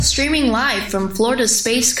Streaming live from Florida's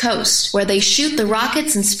Space Coast, where they shoot the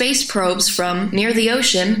rockets and space probes from near the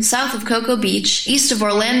ocean, south of Cocoa Beach, east of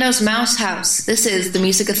Orlando's Mouse House. This is the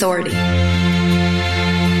Music Authority.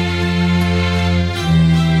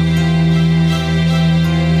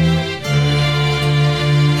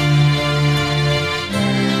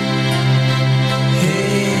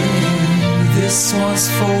 This one's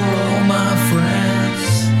for all my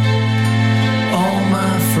friends, all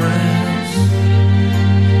my friends,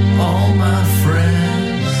 all my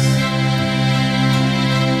friends.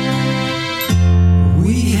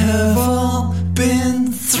 We have all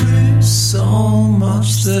been through so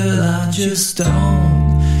much that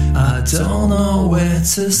I don't know where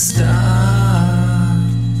to start.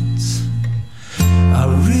 I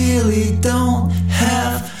really don't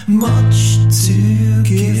have much to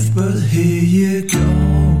give, but here you go.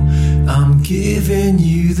 I'm giving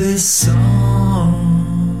you this song.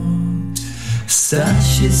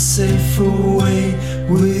 Stash it safe away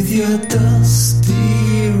with your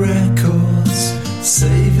dusty records.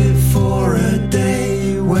 Save it for a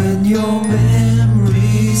day when your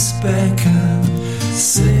memories beckon.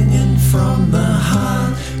 Singing from the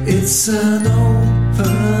heart, it's an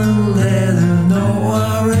open letter, no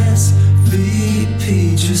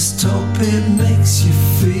RSVP. Just hope it makes you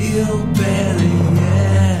feel better,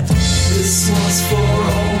 yeah. This one's for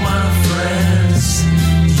all my friends,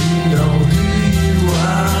 you know who you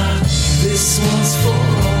are. This one's for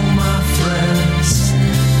all my friends,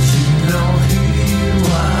 you know who you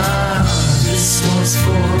are. This one's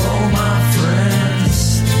for all my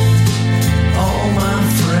friends, all my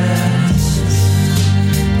friends,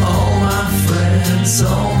 all my friends,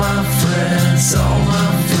 all my friends, all my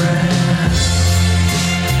friends.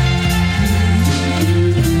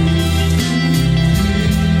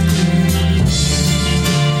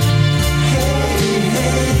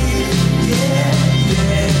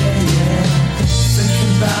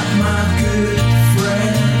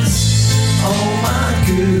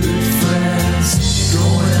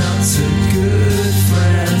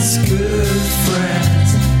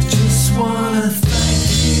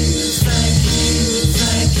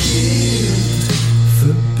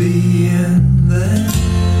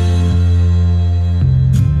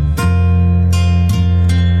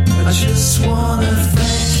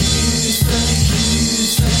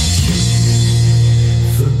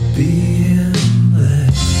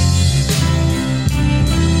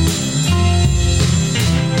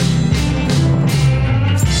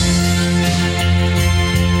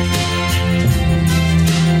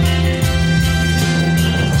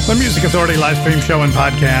 The Music Authority live stream show and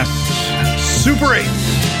podcast, Super 8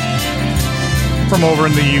 from over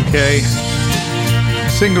in the UK.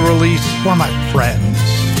 Single release for my friends.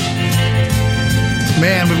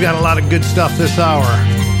 Man, we've got a lot of good stuff this hour.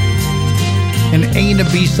 An A and a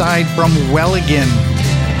B-side from Well Again.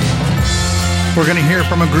 We're going to hear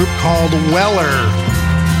from a group called Weller,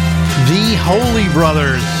 the Holy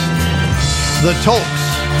Brothers, the Tolks,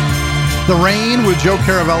 The Rain with Joe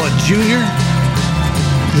Caravella Jr.,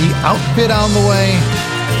 The Outfit on the way,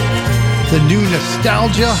 the new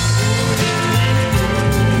Nostalgia,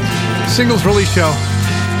 singles release show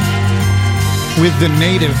with The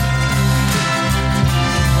Native.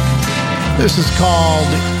 This is called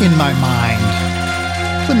In My Mind,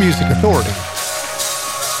 the Music Authority.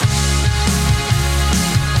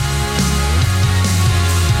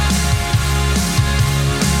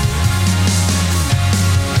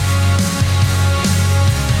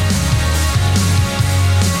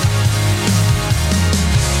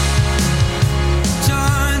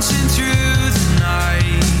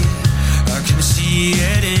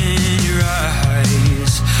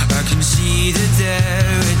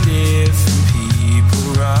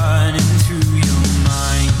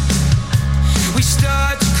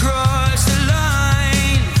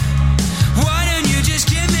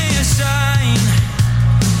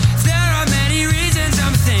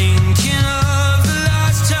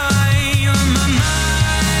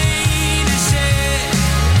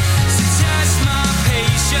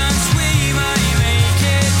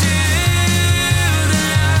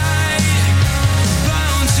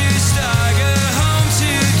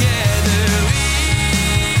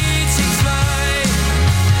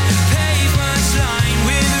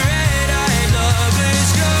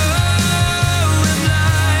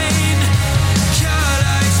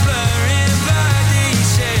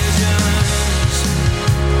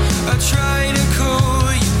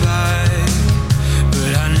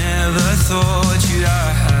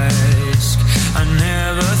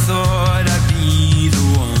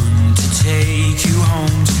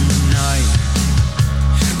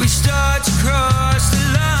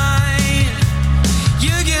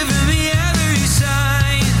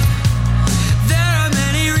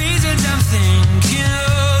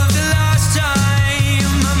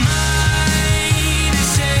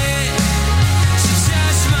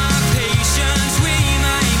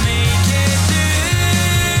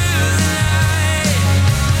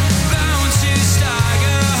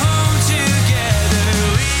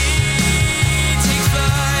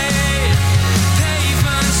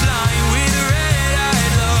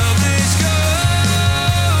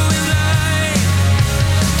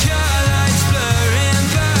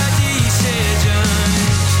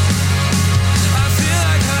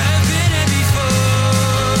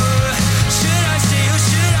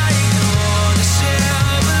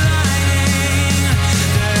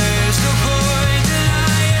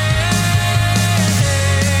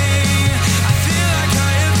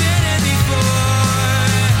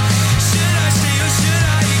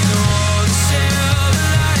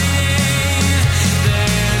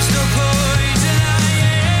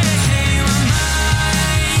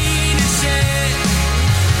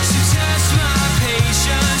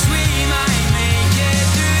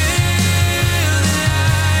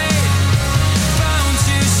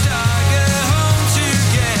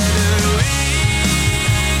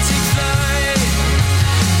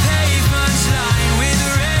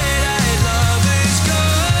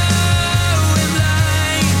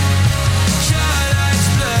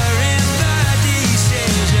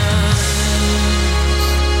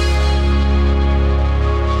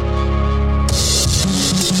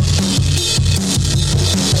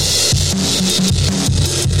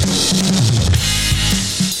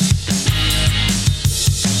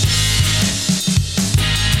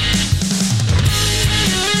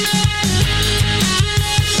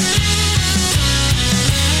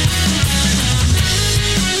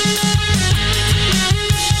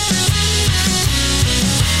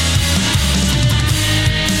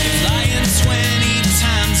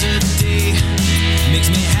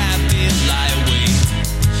 makes me happy, lie awake.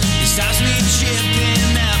 He stops me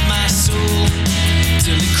chipping at my soul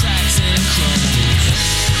till it cracks and it crumbles.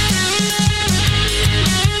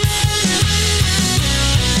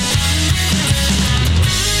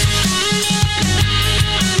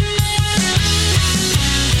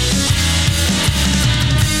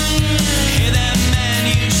 Hey there, man,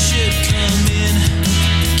 you should come in.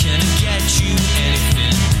 Can I get you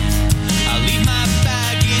anything? I'll leave my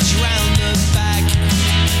baggage round the back.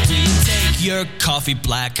 Do you take your coffee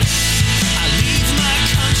black? I leave my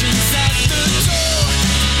conscience at the door.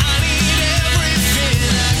 I need everything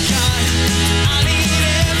I got. I need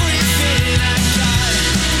everything I got.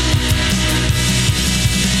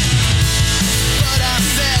 But I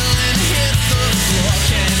fell and hit the floor.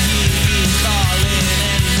 Can't hear you calling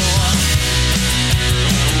anymore.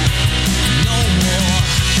 No more.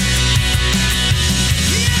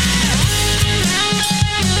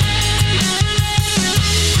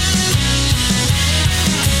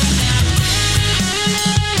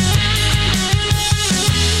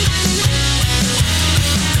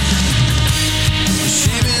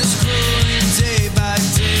 Shame is growing day by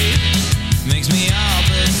day. Makes me all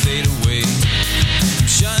but fade away. I'm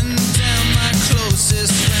shutting down my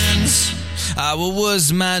closest friends. What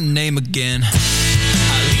was my name again? I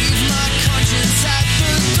leave my conscience at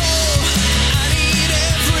the door. I need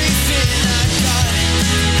everything I got.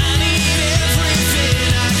 I need everything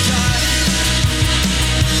I got.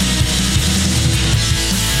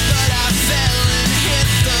 But I fell and hit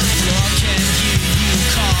the floor. Can't hear you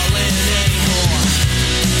calling anymore.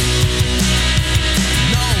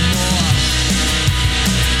 No more.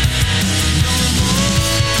 No more.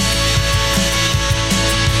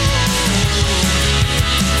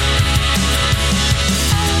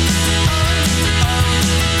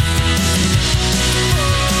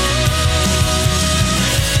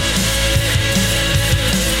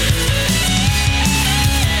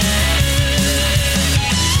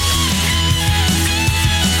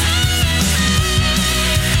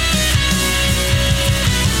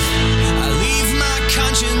 I leave my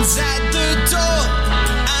conscience at the door.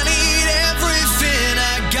 I need everything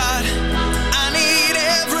I got. I need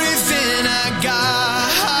everything I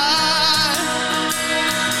got.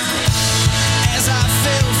 As I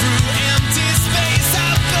fell through empty space,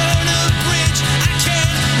 I burn a bridge I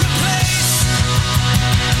can't replace.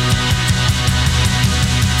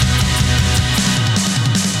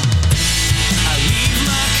 I leave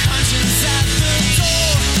my conscience at the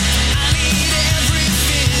door. I need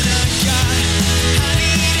everything I got. I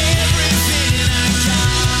need everything I got.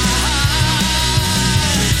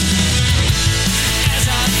 As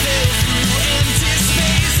I fell through empty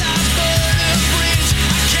space, I burn a bridge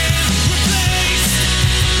I can't replace.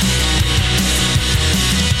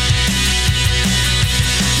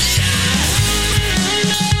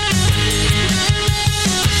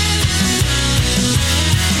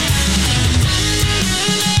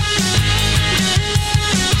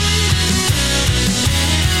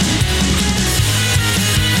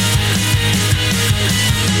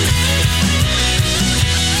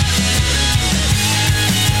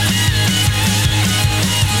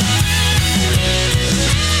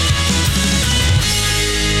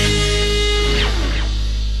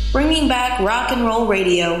 Bringing back rock and roll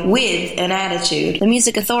radio with an attitude. The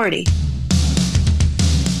Music Authority.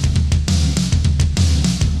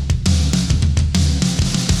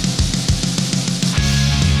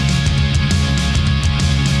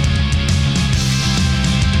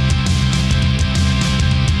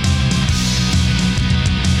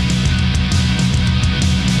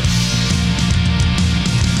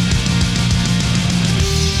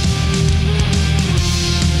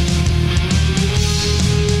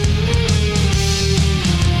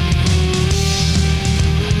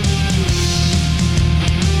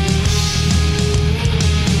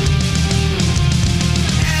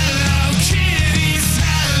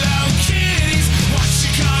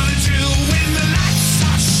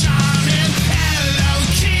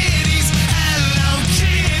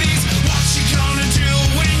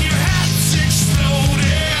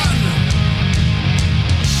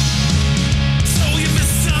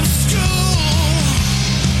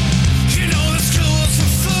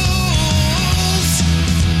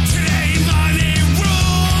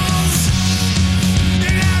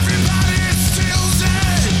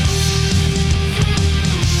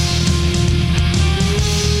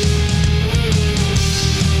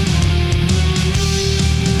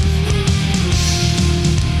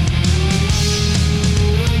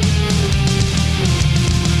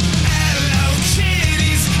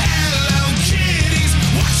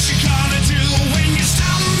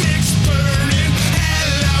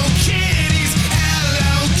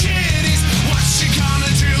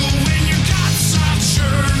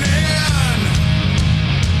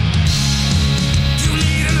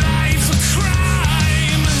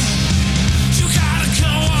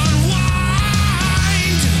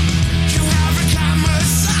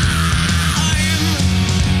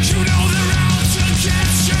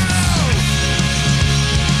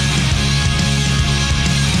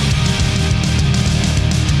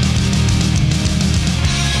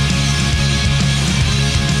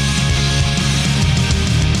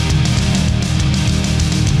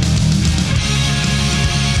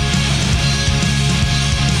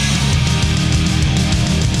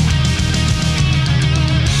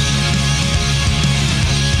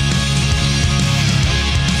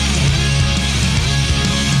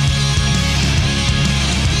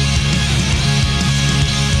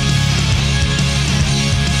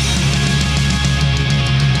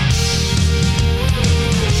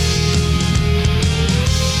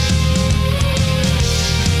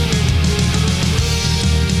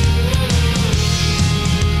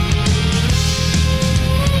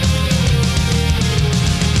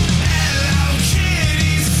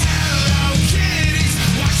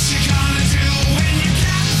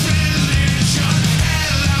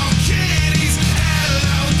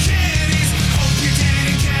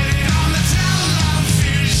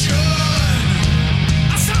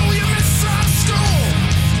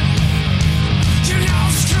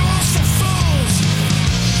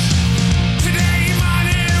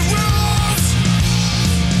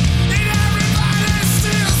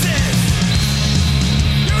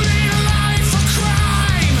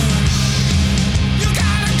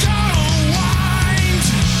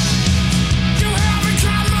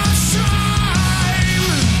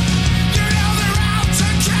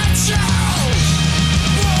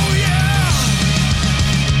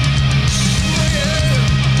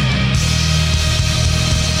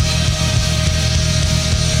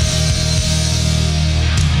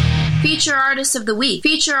 Feature Artist of the Week.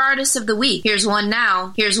 Feature Artist of the Week. Here's one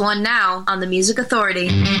now. Here's one now on the Music Authority.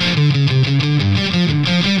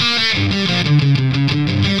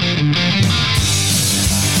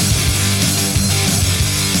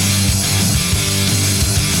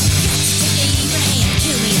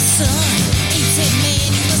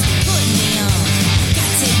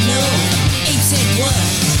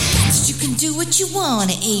 Do what you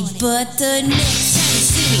wanna eat, but the next time you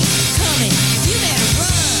see me coming, you better run.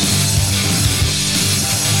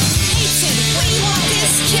 Ape said, what do you want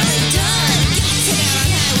this killing done? Got it out on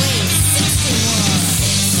Highway 61.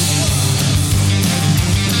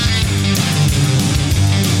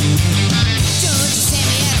 George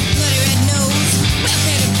Sammy had a bloody red nose.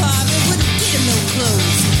 Welfare department wouldn't get him no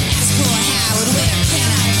clothes. Ask poor Howard, where can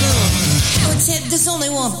I go? Howard said, there's only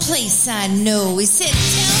one place I know. He said,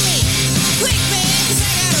 tell me. Quick, man, 'cause I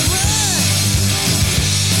gotta run.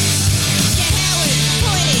 Yeah, Howard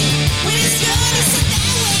pointed with his gun. He said that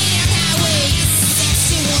way on Highway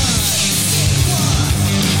 61.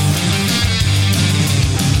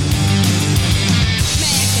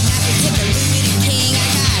 Mac and I could get the Luminary King. I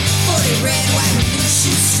got 40 red, white, and blue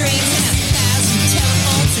shoestrings and 1,000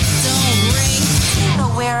 telephones that don't ring. You know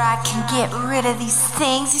where I can get rid of these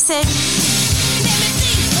things? He said, let me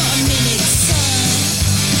think for a minute, son.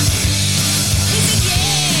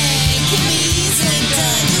 Can be easily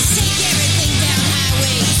done. Just take everything down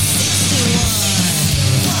Highway 61.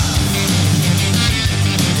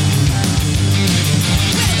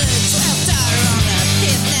 Well, the 12th daughter on the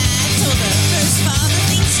 5th night told the first father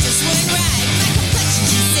things just weren't right. My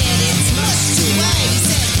complexion, she said, it's much too white. He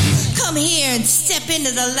said, come here and step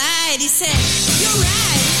into the light. He said, you're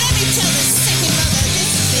right. Let me tell the second mother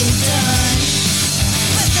this has been done.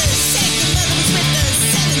 But the second mother was with the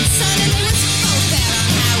seventh son, and they was both out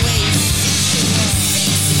on Highway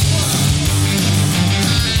 61.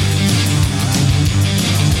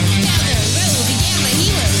 Now the road began when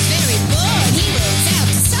he was very bored. He was out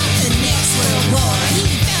to start the next world war. He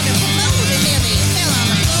found a promoter and nearly fell on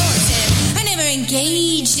the floor and said, I never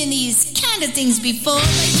engaged in these kind of things before,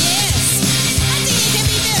 but yes, I think it can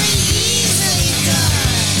be very easily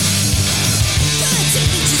done. Put two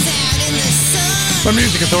beaches out in the sun. The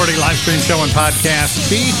Music Authority live stream show and podcast.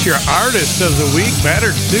 Feature Artist of the Week,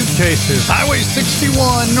 Battered Suitcases. Highway 61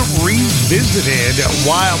 Revisited.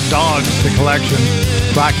 Wild Dogs, the collection.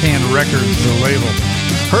 Rockhand Records, the label.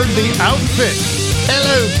 Heard the Outfit.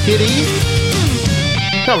 Hello, Kitty.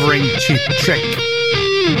 Covering Cheap Trick.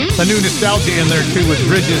 The new nostalgia in there, too, with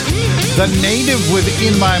Bridges. The Native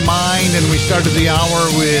within my mind. And we started the hour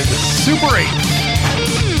with Super 8.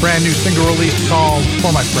 Brand new single release called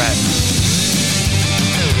For My Friends.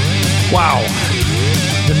 Wow.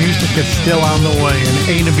 The music is still on the way. An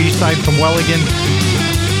A and a B side from Welligan.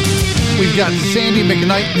 We've got Sandy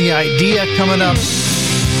McKnight and The Idea coming up.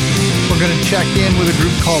 We're going to check in with a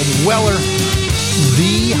group called Weller.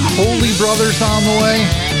 The Holy Brothers on the way.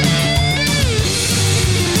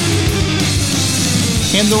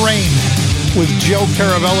 In the Rain with Joe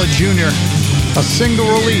Caravella Jr. A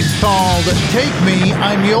single release called Take Me,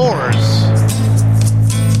 I'm Yours.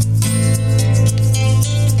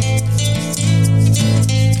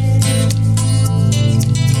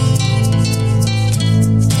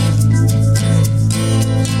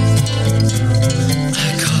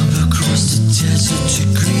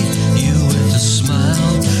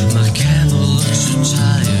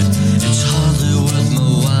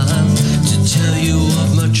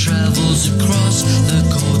 Across the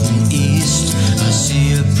golden east, I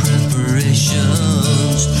see your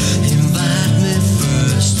preparations. Invite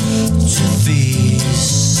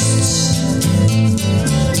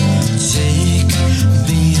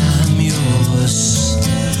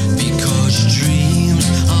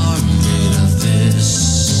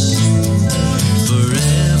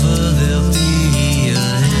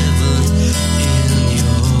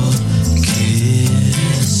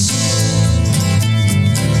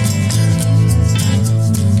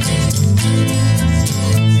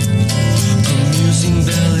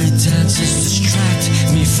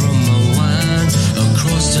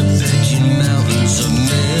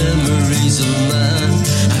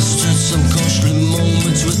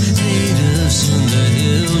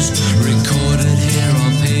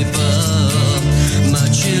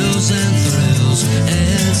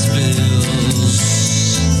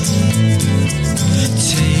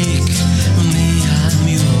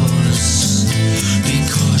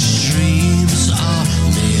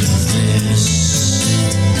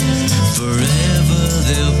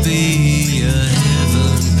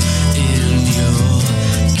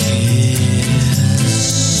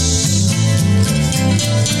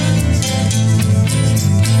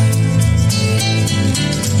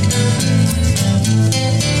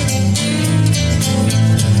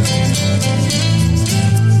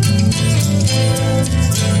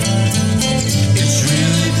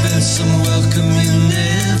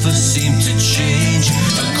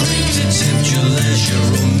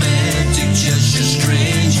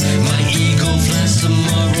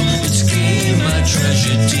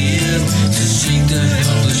seek the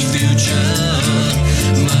helpless future.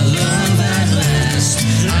 My love at last,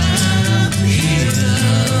 I'm here.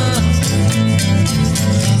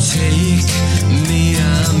 Take me,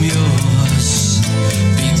 I'm yours,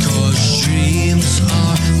 because dreams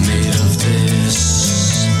are made of this.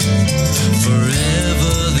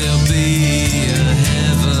 Forever there'll be a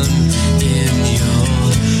heaven in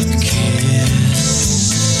your kiss.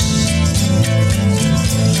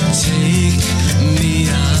 Take me,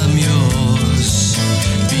 I'm yours,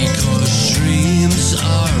 because dreams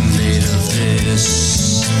are made of this.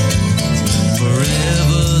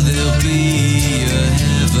 Forever there'll be a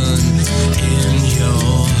heaven in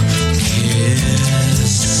your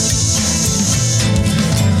kiss.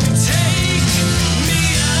 Take me,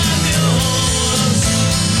 I'm yours.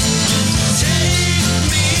 Take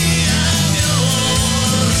me, I'm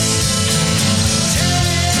yours.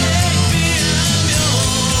 Take me, I'm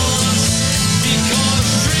yours, because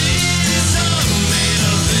dreams are made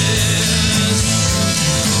of this.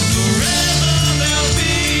 Forever there'll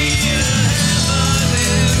be a heaven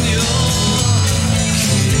in your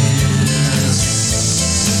kiss.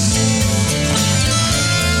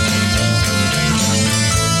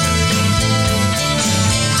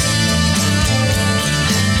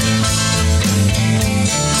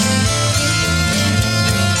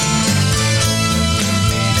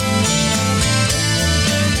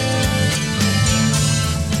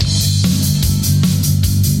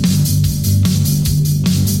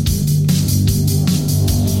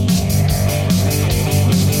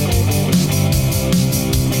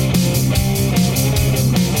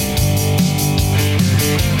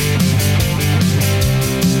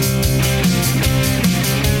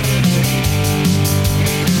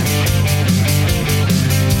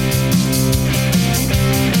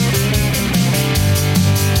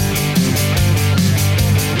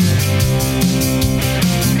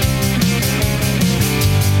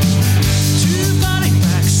 Two body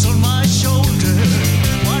bags on my shoulder.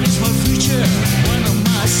 One is my future, one of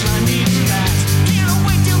my slimy past. Can't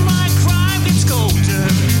wait till my crime gets colder.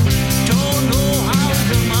 Don't know how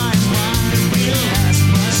the my mind will last.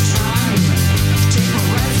 Must try. Take my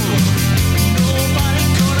rifle. Nobody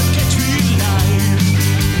gonna catch me alive.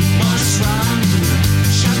 Must try.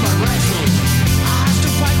 Shot my rifle. I have to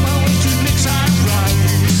fight my way to next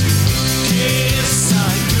sunrise. Kiss I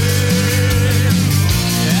burn,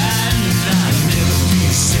 and I'll never be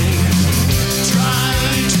safe.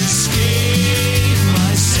 Trying to escape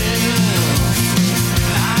myself,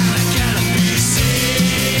 and I cannot be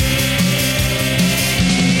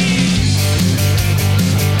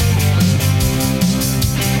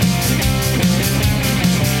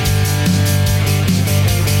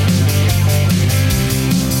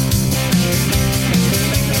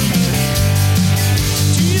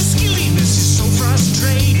This killiness is so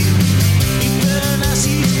frustrating. Even as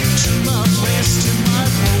it to my west in my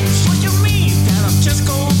bones. What you mean that I'm just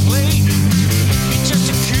complaining? It's just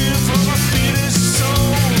a cure for my bitter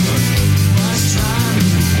soul. Must try.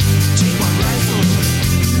 Take my rifle.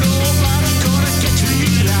 Nobody gonna catch me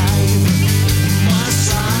alive. Must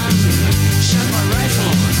try. Shot my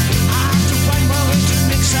rifle. I have to find my way to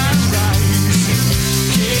next sunrise.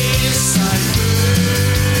 Kiss I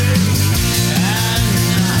burn, and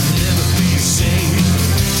I'll never be safe.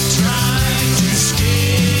 Trying to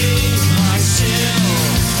escape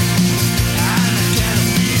myself, and I cannot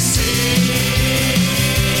be safe.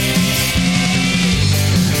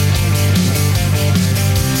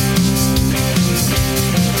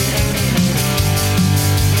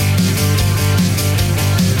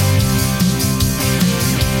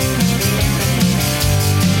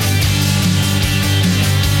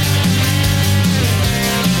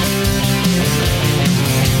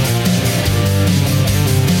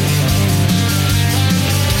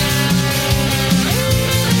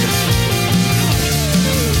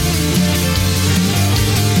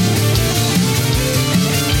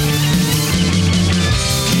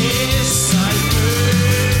 Kiss I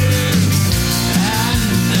burn, and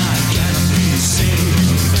I cannot be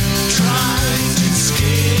safe. Trying to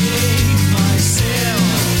escape myself,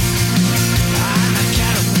 and I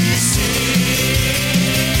cannot be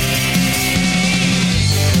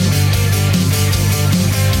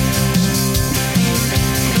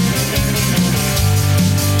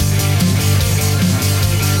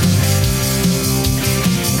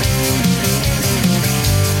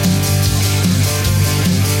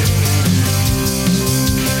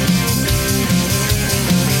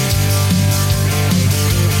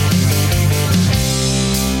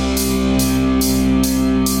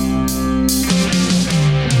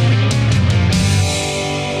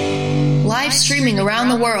Live streaming around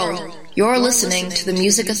the world, you're listening to the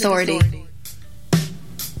Music Authority.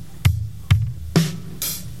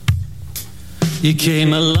 You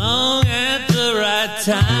came along at the right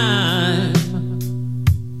time,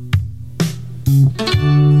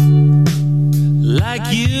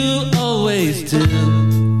 like you always do.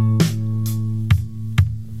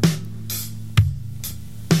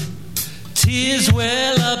 Tears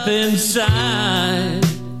well up inside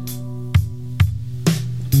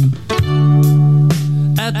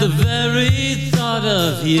at the very thought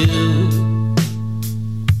of you.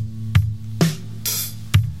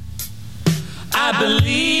 I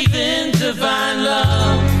believe in divine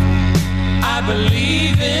love. I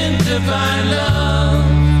believe in divine love.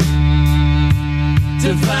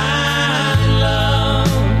 Divine love.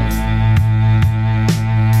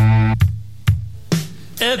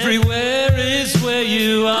 Everywhere is where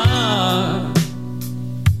you are.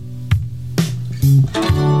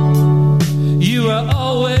 You are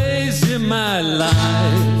always in my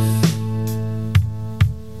life.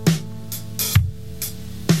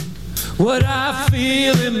 What I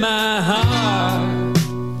feel in my heart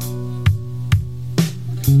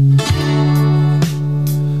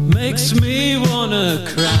makes me wanna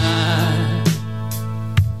cry.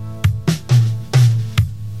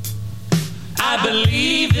 I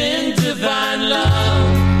believe in divine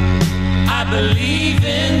love. I believe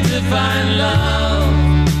in divine love.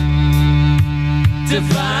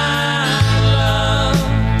 Divine love.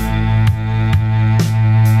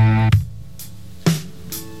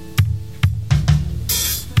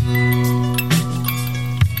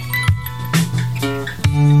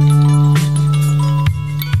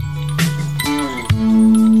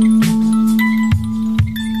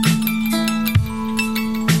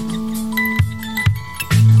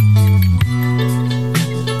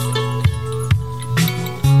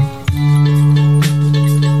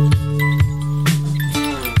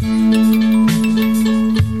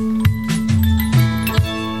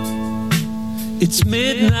 It's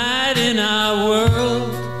midnight in our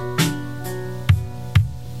world.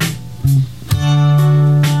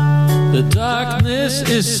 The darkness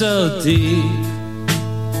is so deep.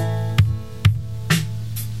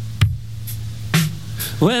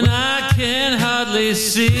 When I can hardly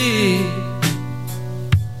see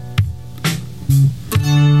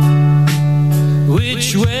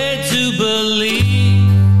which way to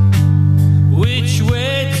believe, which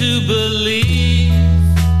way to believe.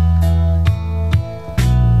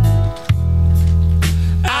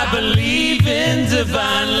 I believe in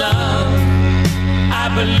divine love. I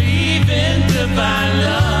believe in divine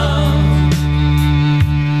love.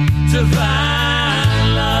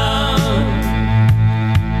 Divine love.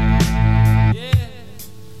 Yeah.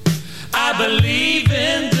 I believe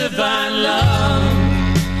in divine love.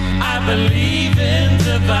 I believe in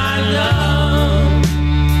divine love.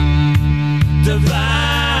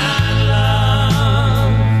 Divine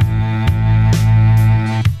love.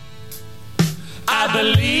 I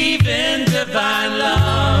believe in divine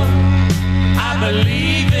love. I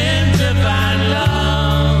believe in divine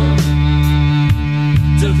love.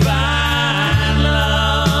 Divine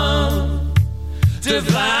love.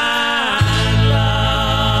 Divine love.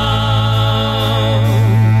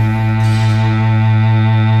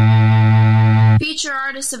 Feature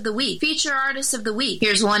Artist of the Week. Feature Artist of the Week.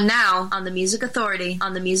 Here's one now on the Music Authority.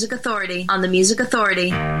 On the Music Authority. On the Music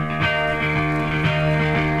Authority.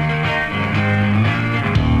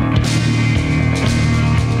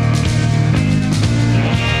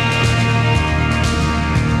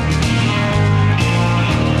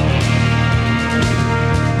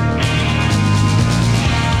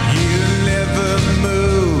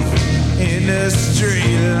 A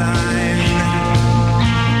straight line.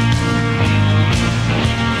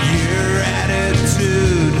 Your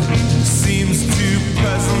attitude seems to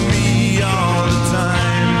puzzle me all the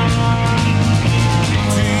time.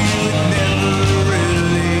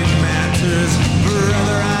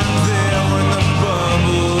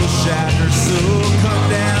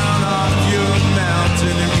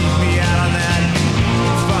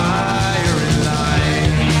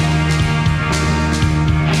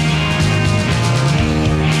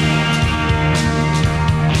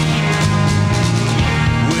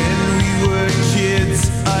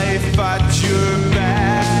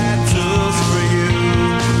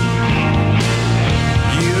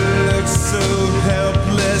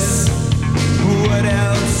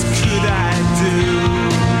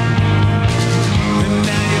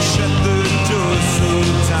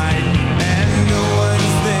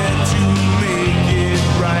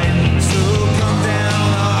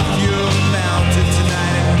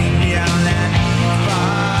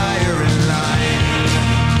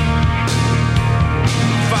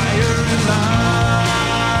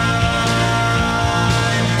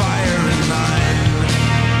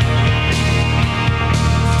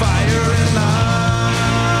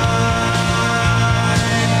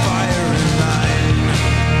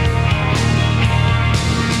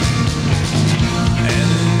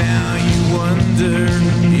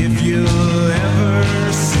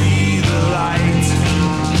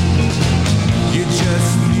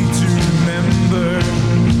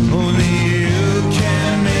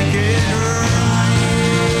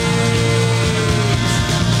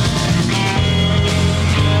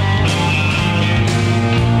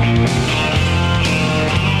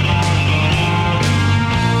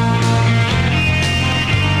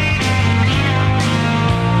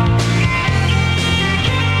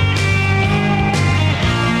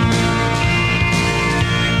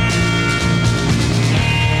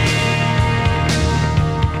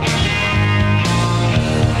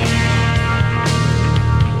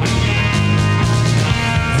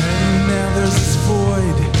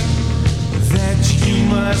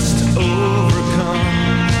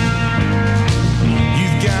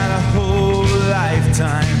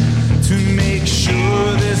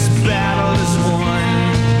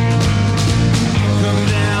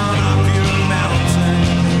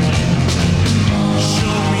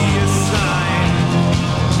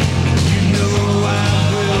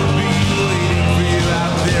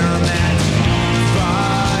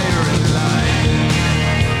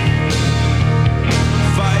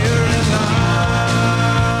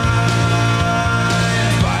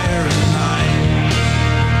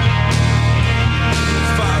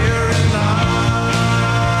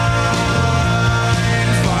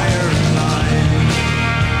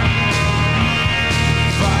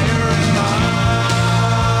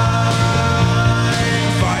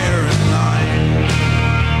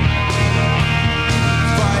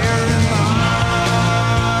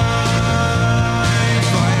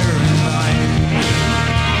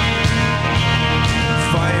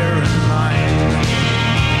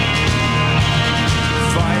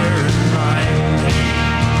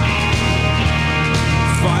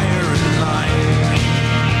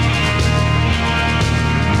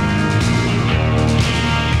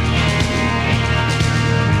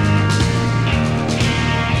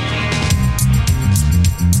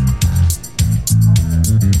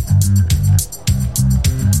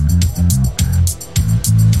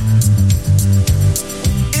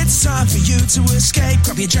 time for you to escape.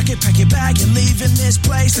 Grab your jacket, pack your bag, and leave in this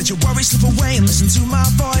place. Let your worries slip away and listen to my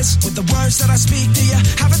voice. With the words that I speak, do you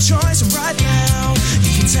have a choice? And right now,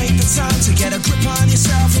 you can take the time to get a grip on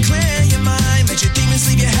yourself and clear your mind. Let your demons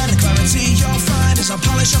leave your head and clarity you'll find as I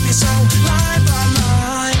polish up your soul line by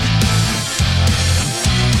line.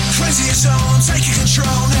 Cleansing your soul, taking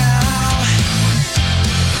control now.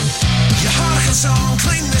 Your heart and soul,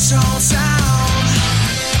 clean this whole town.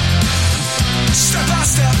 Step by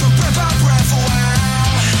step and breath by breath, wow.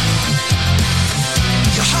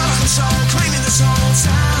 Your heart and soul, cleaning this whole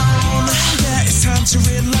town. Yeah, it's time to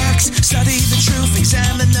relax. Study the truth,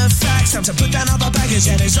 examine the facts. Time to put down all the baggage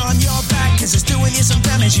that is on your back, cause it's doing you some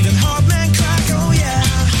damage, even hard men crack, oh yeah.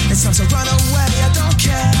 It's time to run away, I don't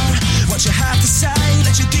care what you have to say.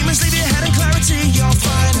 Let your demons leave your head in clarity you'll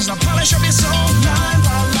find as I polish up your soul line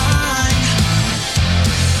by line.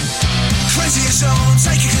 Cleansing your soul,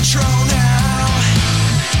 taking control now.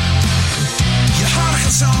 Your heart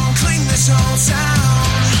and soul, clean this whole town.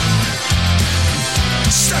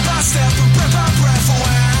 Step by step and breath by breath,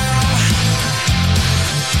 wow.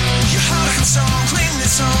 Your heart and soul, clean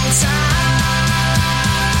this whole town.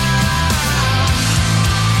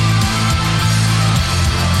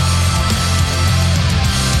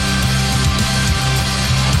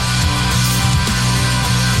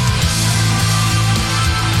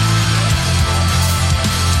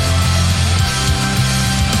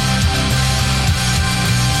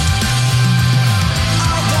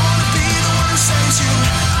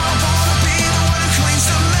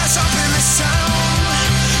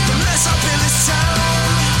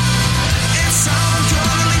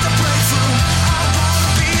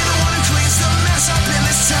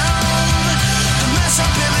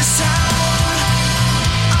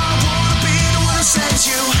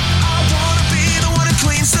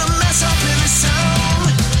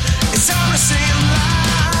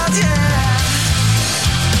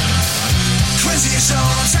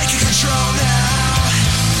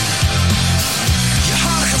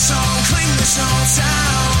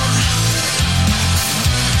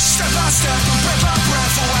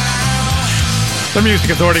 The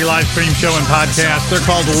Music Authority live stream show and podcast. They're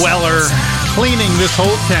called Weller, cleaning this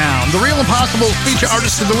whole town. The Real Impossibles feature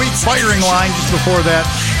artist of the week, firing line just before that.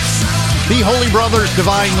 The Holy Brothers,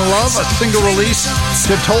 Divine Love, a single release.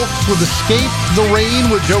 The Tolks with Escape the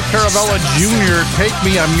Rain with Joe Caravella Jr. Take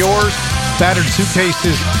Me, I'm Yours. Battered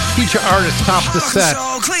Suitcases, feature artist top the set.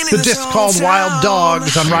 The disc called Wild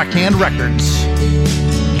Dogs on Rock Hand Records.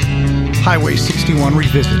 Highway 61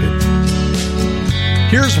 Revisited.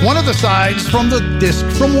 Here's one of the sides from the disc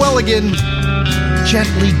from Welligan,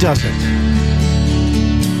 Gently Does It.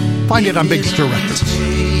 Find it on Big Stir Records.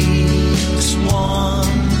 Takes 1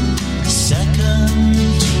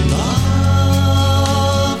 second to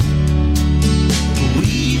love.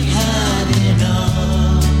 We've had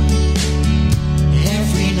enough.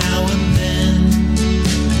 Every now and then,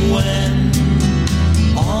 when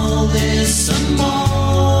all this and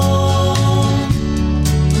more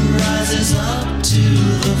rises up to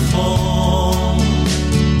the fall,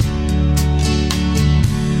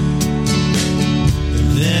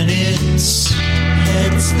 then it's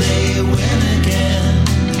heads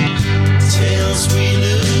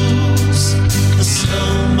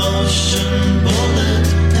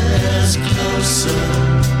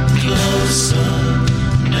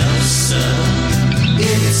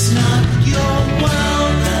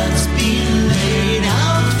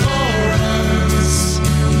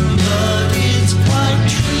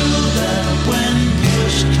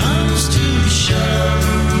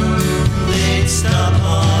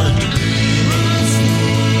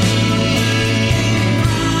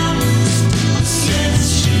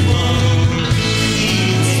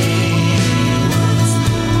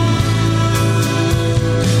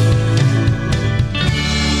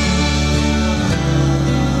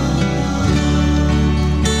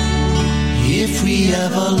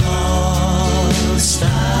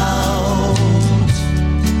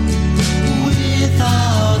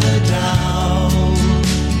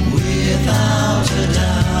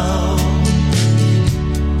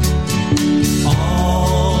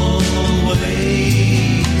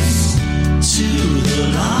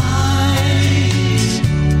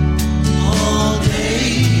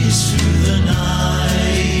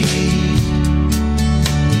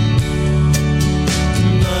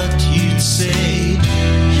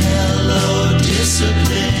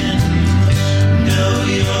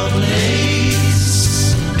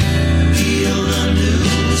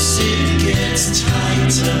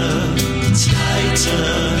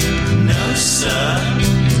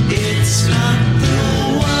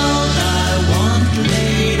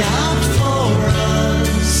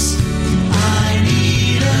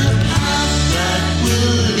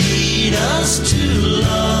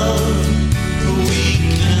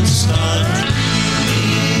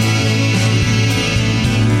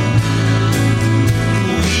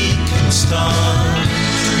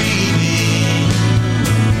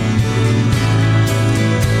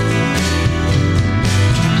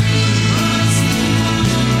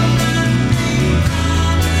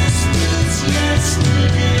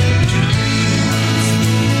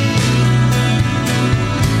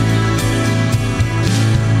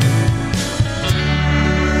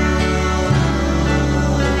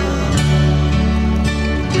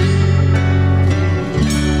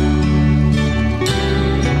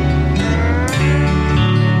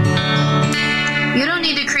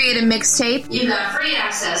mixtape, you've got free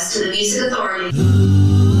access to the Music Authority.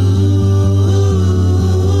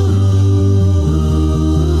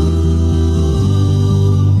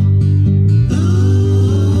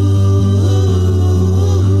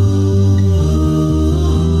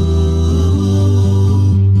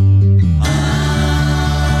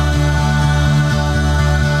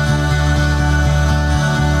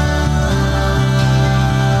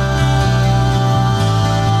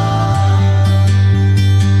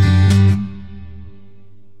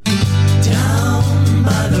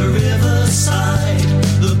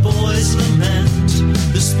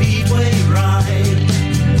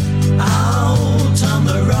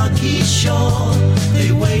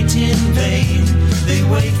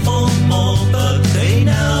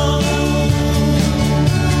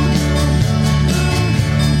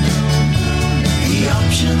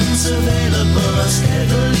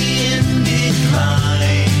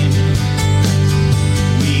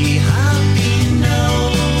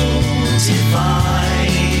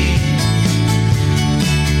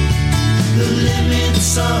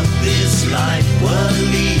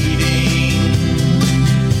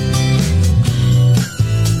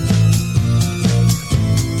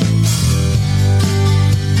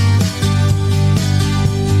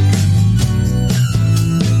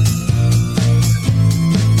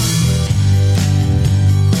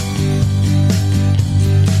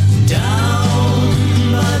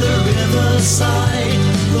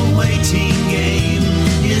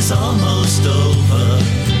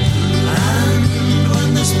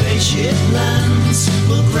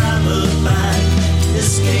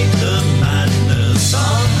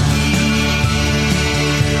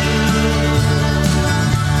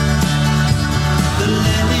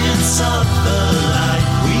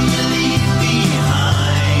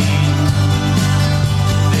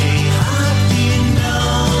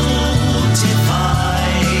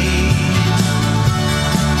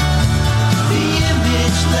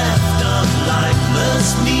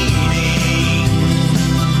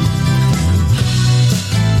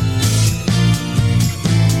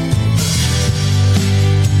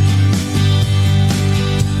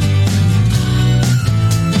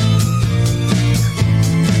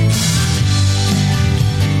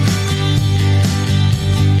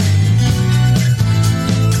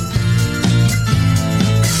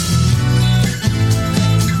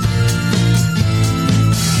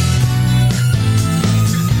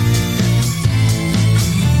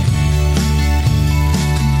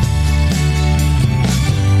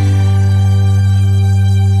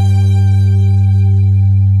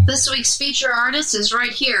 This week's feature artist is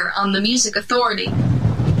right here on the Music Authority.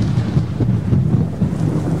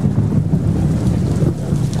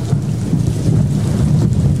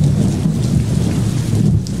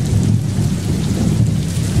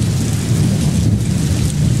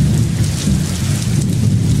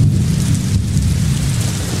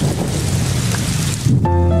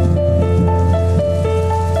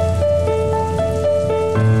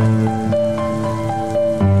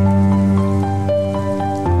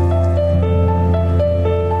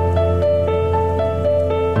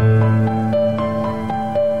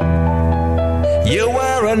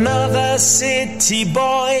 City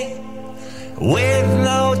boy with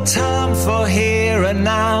no time for here and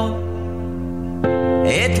now.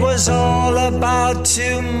 It was all about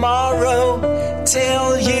tomorrow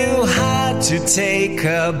till you had to take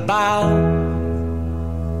a bow.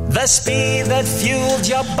 The speed that fueled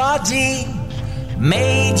your body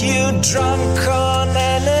made you drunk on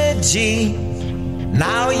energy.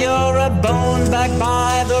 Now you're a bone back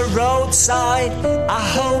by the roadside. I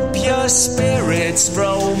hope your spirit's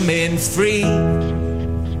roaming free.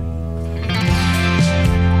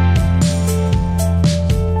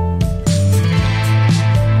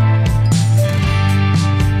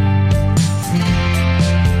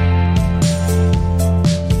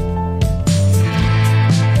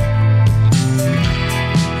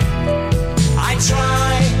 I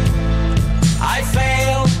try, I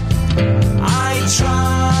fail, I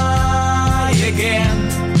try again.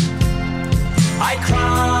 I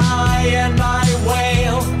cry and I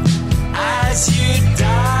wail as you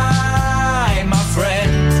die, my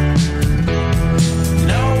friend.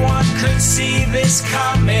 No one could see this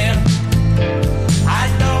coming,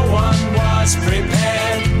 and no one was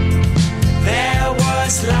prepared. There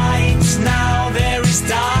was light, now there is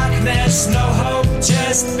darkness. No hope,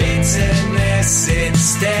 just bitterness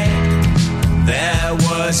instead. There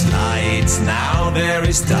was light, now there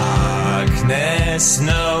is darkness.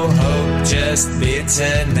 No hope, just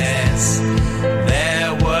bitterness.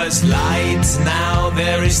 There was light, now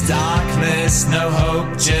there is darkness. No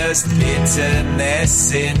hope, just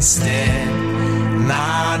bitterness instead.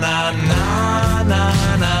 na na na na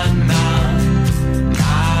na na.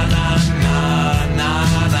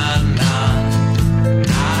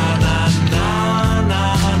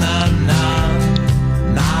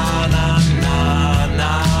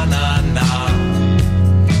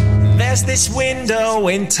 There's this window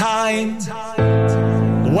in time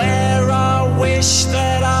where I wish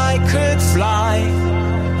that I could fly,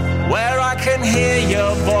 where I can hear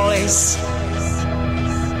your voice.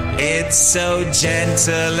 It's so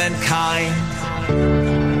gentle and kind.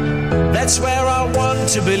 That's where I want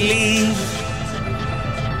to believe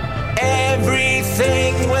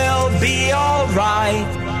everything will be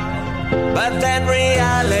alright. But then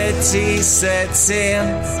reality sets in,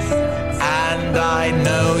 and I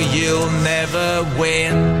know you'll never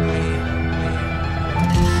win.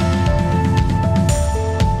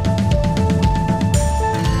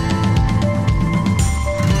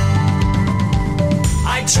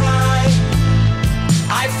 I try,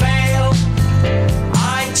 I fail,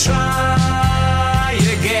 I try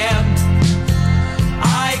again.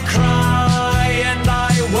 I cry and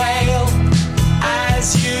I wail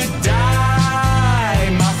as you die,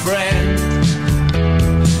 my friend.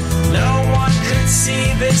 No one could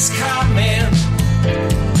see this coming,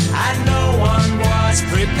 and no one was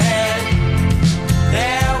prepared.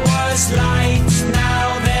 There was light,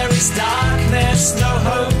 now there is darkness, no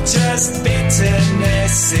hope, just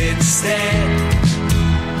bitterness instead.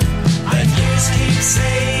 The news keeps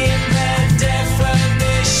saying their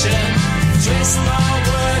definition, twist my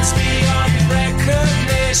words beyond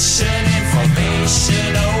recognition.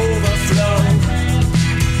 Information overflow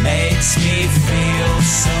makes me feel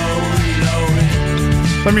so low.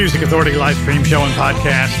 The Music Authority live stream show and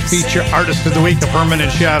podcast feature Artist of the Week, A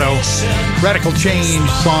Permanent Shadow, Radical Change,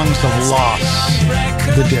 Songs of Loss,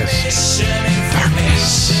 the disc,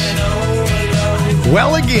 Darkness.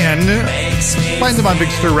 Well Again, find them on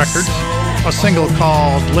Big Stir Records, a single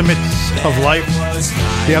called Limits of Life,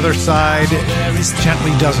 the other side,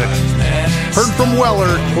 Gently Does It. Heard from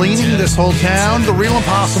Weller, Cleaning This Whole Town, The Real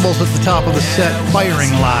Impossibles at the top of the set,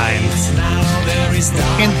 Firing Line.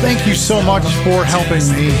 And thank you so much for helping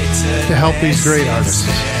me to help these great artists.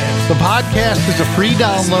 The podcast is a free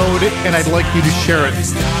download, and I'd like you to share it.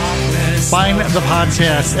 Find the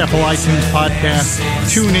podcast, Apple iTunes Podcast,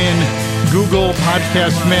 TuneIn, Google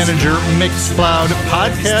Podcast Manager, Mixcloud,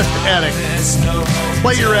 Podcast Addict,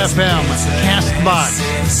 Player FM, Castbox,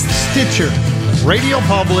 Stitcher, Radio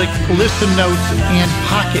Public, Listen Notes, and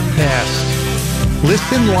Pocket Cast.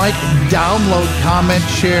 Listen, like, download, comment,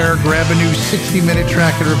 share, grab a new 60-minute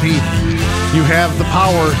track and repeat. You have the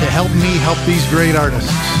power to help me help these great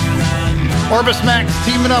artists. Orbis Max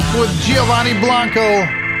teaming up with Giovanni Blanco.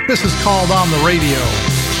 This is called On the Radio.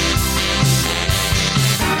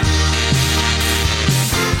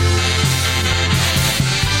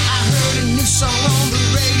 I heard a new song on the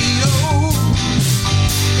radio.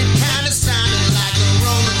 It kind of sounded like a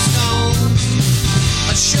Rolling Stones,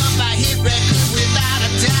 a sure-fire hit record without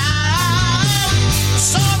a doubt. The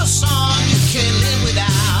sort of song you can't live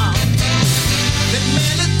without. That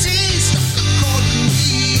melody stuck a chord in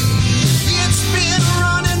me. It's been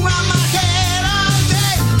running round my head all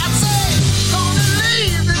day. I'd say, gonna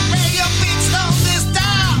leave the radio fixed on this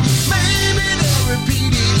dial. Maybe they'll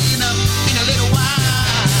repeat it in a little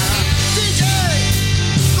while. DJ,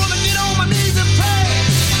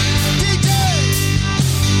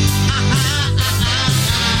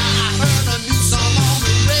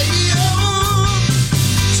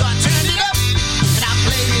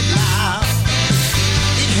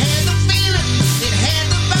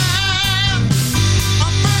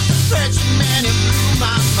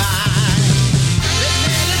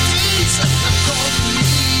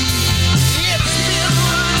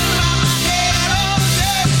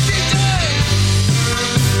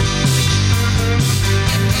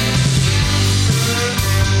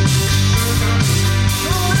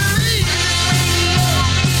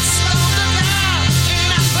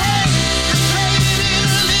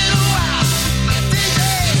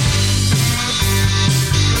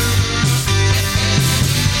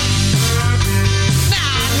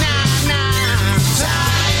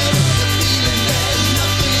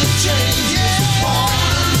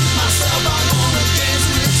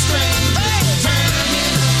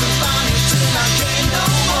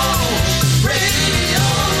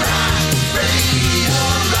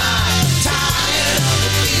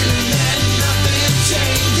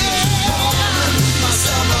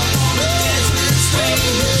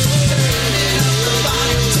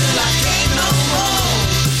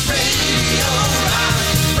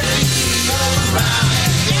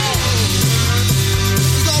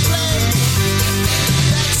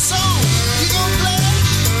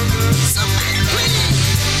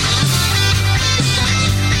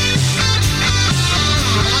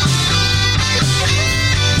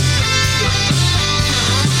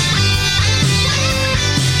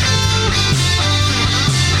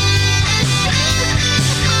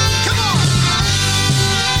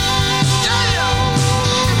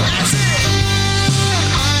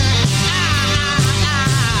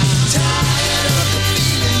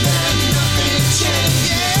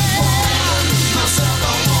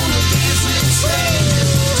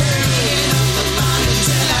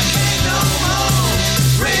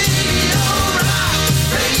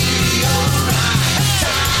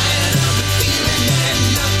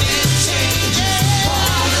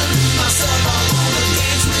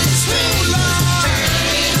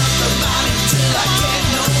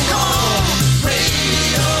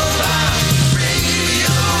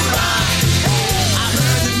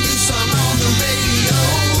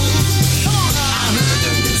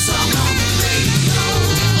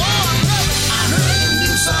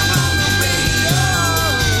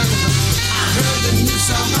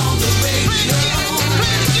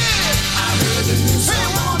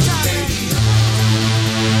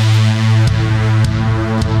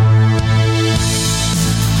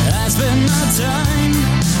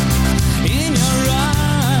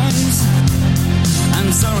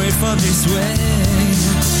 for this way.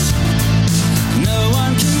 No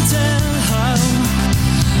one can tell how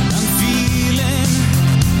I'm feeling.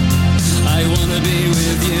 I wanna be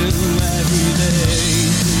with you every day.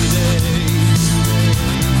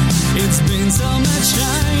 It's been so much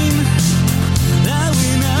time that we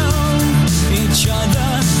know each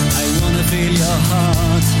other. I wanna feel your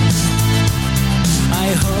heart. I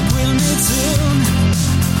hope we'll meet soon.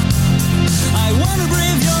 I wanna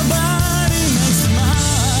breathe your body next to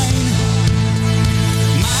mine.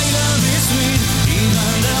 My love is sweet,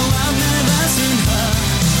 even though I've never seen her.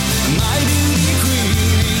 My beauty queen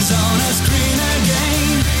is on a screen again.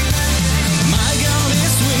 My girl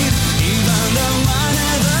is sweet, even though I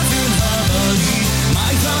never feel her body.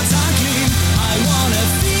 My thoughts are clean, I wanna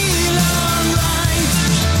feel alright.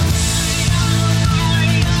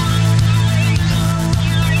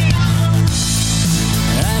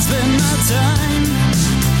 I spend my time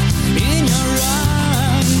in your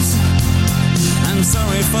eyes. I'm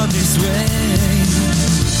sorry for this way.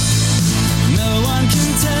 No one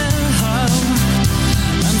can tell how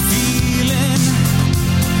I'm feeling.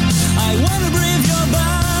 I wanna breathe your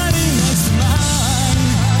body next to mine.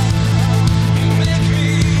 You make me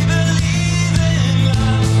believe in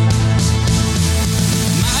love.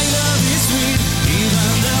 My love is sweet, even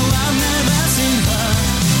though I've never seen her.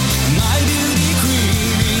 My beauty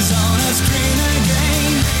queen is on a screen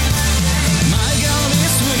again. My girl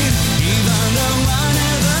is sweet, even though I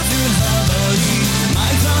never feel her body.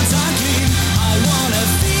 My thoughts are clean, I wanna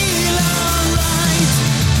feel alright.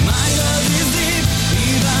 My love is deep,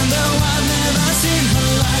 even though I've never seen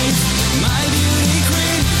her light. My beauty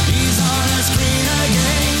queen is on a screen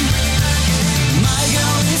again. My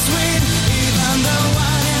girl is sweet, even though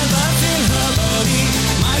I never feel her body.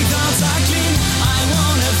 My thoughts are clean, I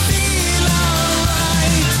wanna feel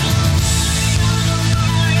alright.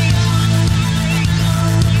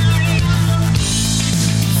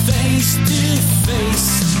 Face to face,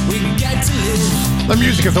 we get to live. The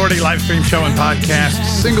Music Authority live stream show and podcast,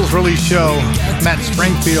 singles release show. Matt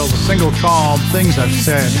Springfield, a single called Things I've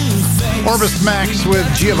Said. Orbis Max with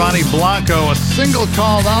Giovanni Blanco, a single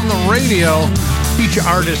called On the Radio. Each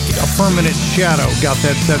artist, A Permanent Shadow, got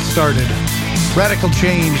that set started. Radical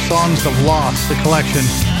Change, Songs of Loss, the collection.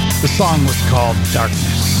 The song was called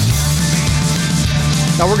Darkness.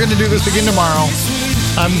 Now we're going to do this again tomorrow.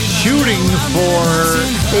 I'm shooting for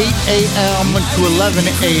 8 a.m. to 11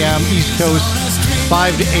 a.m. East Coast,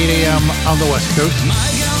 5 to 8 a.m. on the West Coast.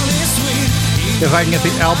 If I can get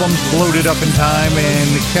the albums loaded up in time and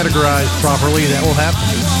categorized properly, that will happen.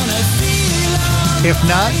 If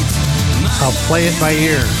not, I'll play it by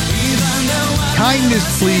ear. Kindness,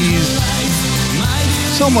 please.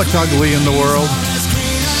 So much ugly in the world.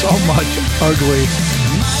 So much ugly.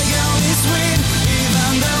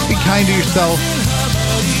 Be kind to yourself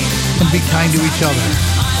and be kind to each other.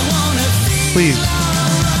 Please,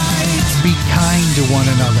 be kind to one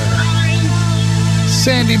another.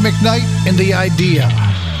 Sandy McKnight and The Idea.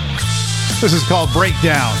 This is called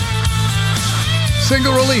Breakdown.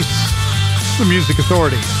 Single release. The Music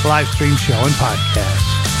Authority live stream show and podcast.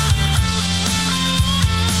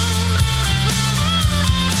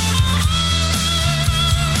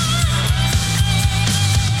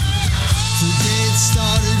 Today it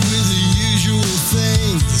started with the usual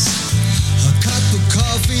things. A cup of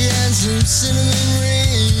coffee and some cinnamon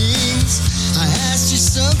rings. I asked you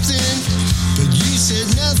something, but you said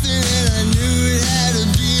nothing, and I knew it had to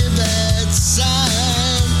be a bad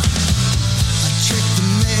sign. I checked the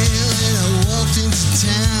mail and I walked into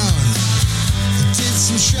town. I did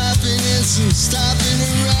some shopping and some stopping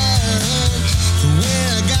around. But when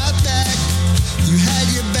I got back, you had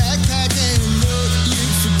your backpack and a note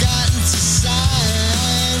you'd forgotten to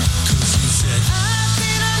sign. 'Cause you said, I've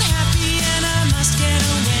been unhappy and I must get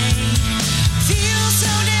away. Feel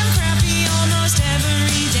so damn crappy almost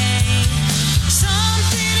every day.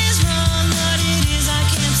 Something is wrong, what it is I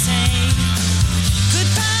can't say.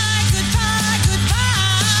 Goodbye, goodbye,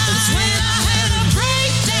 goodbye. It's when I had a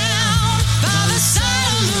breakdown by the side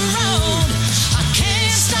of the road. I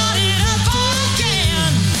can't start it up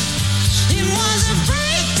again. It was a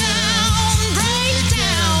breakdown,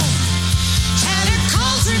 breakdown. Had to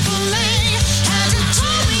call AAA, had to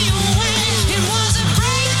tow me away. It was a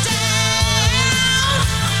breakdown.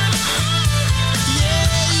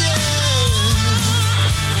 yeah, yeah.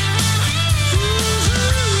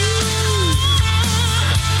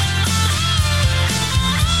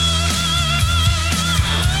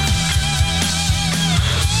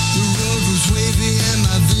 The road was wavy and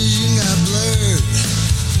my vision got blurred.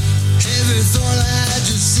 Every thought I had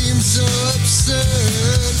just seemed so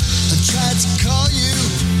absurd. I I tried to call you,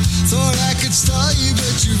 thought I could stall you,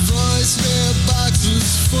 but your voicemail box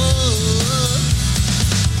was full.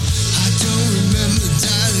 I don't remember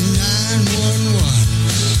dialing 911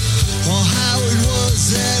 or how it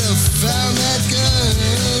was that I found that gun.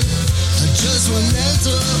 I just went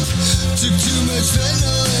mental, took too much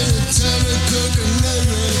fentanyl and a ton of coconut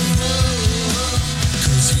red rum.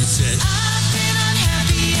 'Cause you said I've been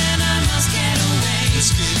unhappy and I must get away.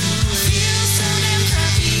 Feel so damn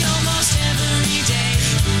crappy almost every day.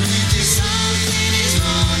 Something is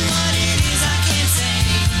wrong, what it is I can't say.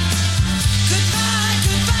 Goodbye,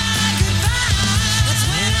 goodbye, goodbye. That's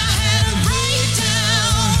when I had a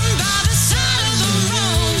breakdown by the side of the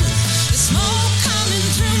road. The smoke coming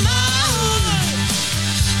through my hood.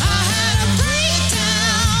 I had a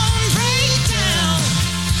breakdown.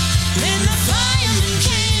 Then the firemen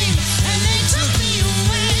came and they took me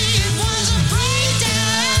away. It was a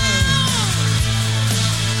breakdown.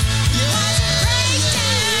 It was a breakdown.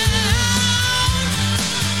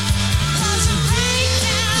 Was a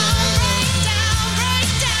breakdown.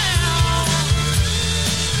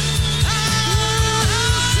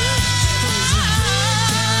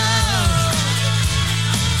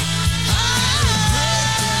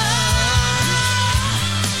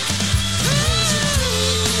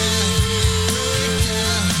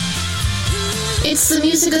 It's the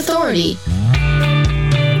Music Authority